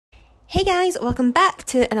Hey guys, welcome back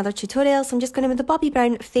to another tutorial. So I'm just going in with the Bobbi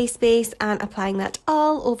Brown face base and applying that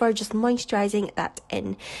all over, just moisturising that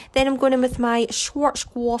in. Then I'm going in with my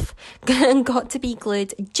schwarzkopfprouk Got2Be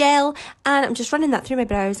Glued Gel and I'm just running that through my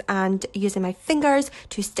brows and using my fingers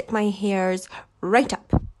to stick my hairs right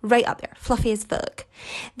up there, fluffy as fuck.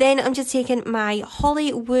 Then I'm just taking my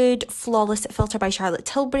Hollywood Flawless Filter by Charlotte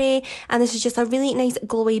Tilbury, and this is just a really nice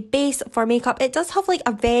glowy base for makeup. It does have like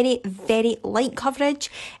a very light coverage,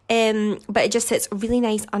 but it just sits really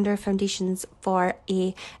nice under foundations for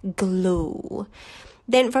a glow.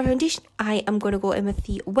 Then for foundation, I am going to go in with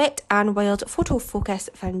the Wet n Wild Photo Focus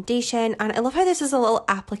foundation, and I love how this is a little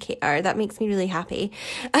applicator. That makes me really happy.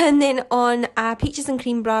 And then on a Peaches and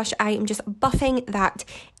Cream brush, I am just buffing that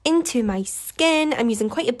into my skin. I'm using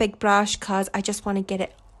quite a big brush because I just want to get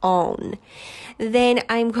it on. Then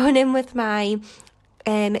I'm going in with my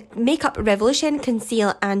makeuprevolution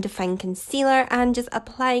Conceal and Define Concealer and just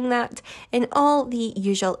applying that in all the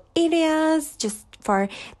usual areas, just for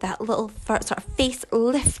that little sort of face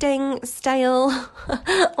lifting style.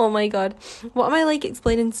 Oh my god, what am I like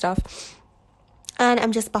explaining stuff? And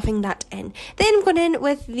I'm just buffing that in. Then I'm going in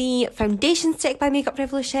with the Foundation Stick by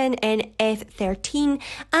makeuprevolution in F13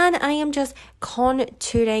 and I am just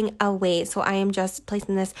contouring away. So I am just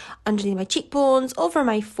placing this underneath my cheekbones, over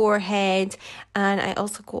my forehead, and I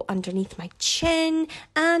also go underneath my chin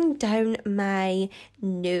and down my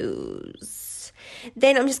nose.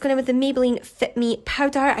 Then I'm just going in with the Maybelline Fit Me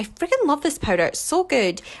powder. I freaking love this powder, it's so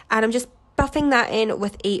good. And I'm just buffing that in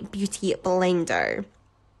with a beauty blender.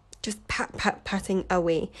 Just patting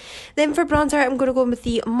away. Then for bronzer, I'm going to go in with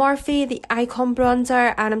the Morphe, the Icon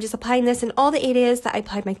bronzer, and I'm just applying this in all the areas that I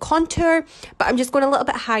applied my contour, but I'm just going a little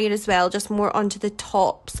bit higher as well, just more onto the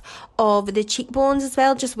tops of the cheekbones as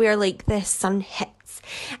well, just where like the sun hits.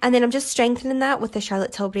 And then I'm just strengthening that with the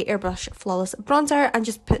Charlotte Tilbury Airbrush Flawless Bronzer and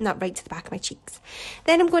just putting that right to the back of my cheeks.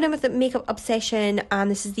 Then I'm going in with the Makeup Obsession,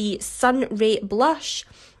 and this is the Sun Ray Blush.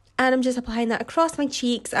 And I'm just applying that across my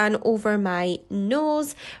cheeks and over my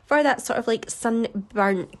nose for that sort of like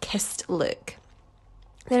sunburn kissed look.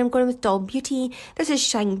 Then I'm going with Doll Beauty. This is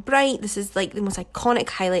Shine Bright. This is like the most iconic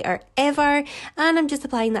highlighter ever. And I'm just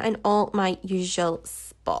applying that in all my usual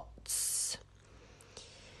spots.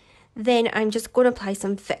 Then I'm just going to apply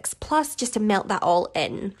some Fix Plus just to melt that all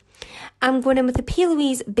in. I'm going in with the P.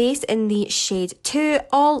 Louise base in the shade 2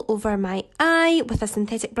 all over my eye with a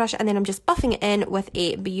synthetic brush, and then I'm just buffing it in with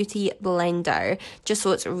a beauty blender just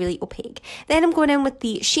so it's really opaque. Then I'm going in with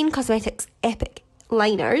the Sheen Cosmetics Epic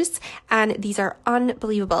liners, and these are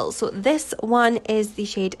unbelievable. So this one is the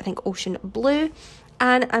shade, I think, Ocean Blue,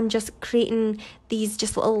 and I'm just creating these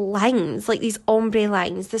just little lines, like these ombre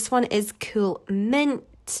lines. This one is Cool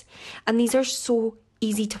Mint, and these are so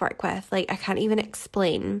easy to work with, like I can't even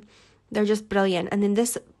explain. They're just brilliant. And then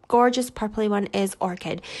this gorgeous purpley one is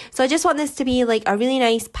Orchid. So I just want this to be like a really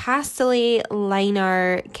nice pastel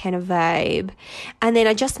liner kind of vibe. And then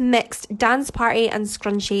I just mixed Dance Party and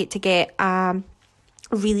Scrunchie to get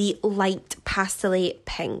really light pastel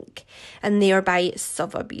pink, and they are by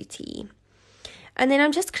suvabeauty. And then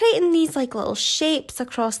I'm just creating these like little shapes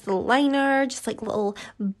across the liner, just like little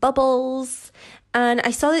bubbles. And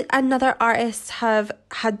I saw that another artist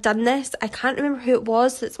had done this. I can't remember who it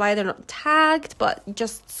was, so that's why they're not tagged, but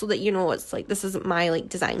just so that you know, it's like this isn't my like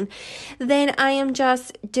design. Then I am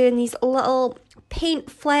just doing these little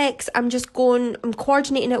paint flecks. I'm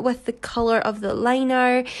coordinating it with the colour of the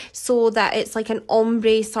liner so that it's like an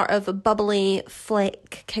ombre sort of a bubbly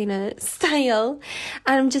flick kind of style.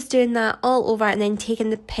 And I'm just doing that all over and then taking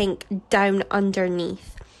the pink down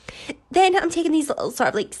underneath. Then I'm taking these little sort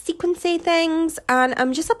of like sequencey things and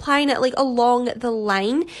I'm just applying it like along the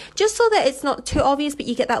line just so that it's not too obvious but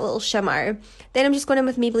you get that little shimmer. Then I'm just going in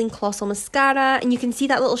with Maybelline Colossal Mascara and you can see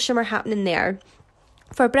that little shimmer happening there.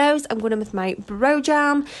 For brows, I'm going in with my Brow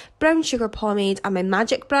Jam, Brown Sugar Pomade and my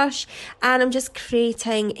Magic Brush, and I'm just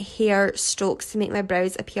creating hair strokes to make my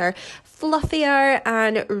brows appear fluffier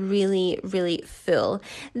and really full.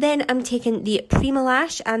 Then I'm taking the Prima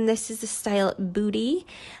Lash, and this is the style Booty,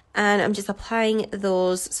 and I'm just applying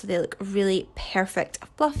those so they look really perfect,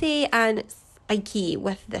 fluffy and spiky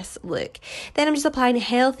with this look. Then I'm just applying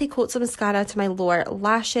healthy coats of mascara to my lower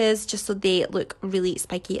lashes just so they look really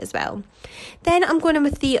spiky as well. Then I'm going in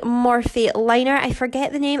with the Morphe liner. I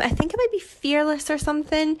forget the name. I think it might be Fearless or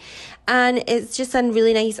something, and it's just a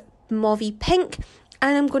really nice mauvey pink.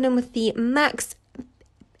 And I'm going in with the MAC's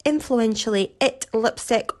Influentially It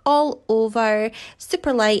lipstick all over,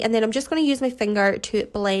 super light, and then I'm just going to use my finger to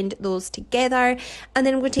blend those together, and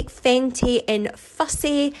then I'm going to take Fenty in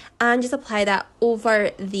Fussy and just apply that over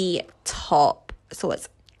the top so it's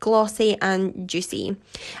glossy and juicy.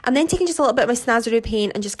 I'm then taking just a little bit of my Snazaroo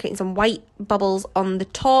paint and just creating some white bubbles on the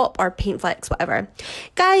top, or paint flecks, whatever.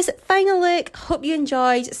 Guys, final look. Hope you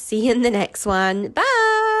enjoyed. See you in the next one.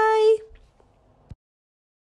 Bye!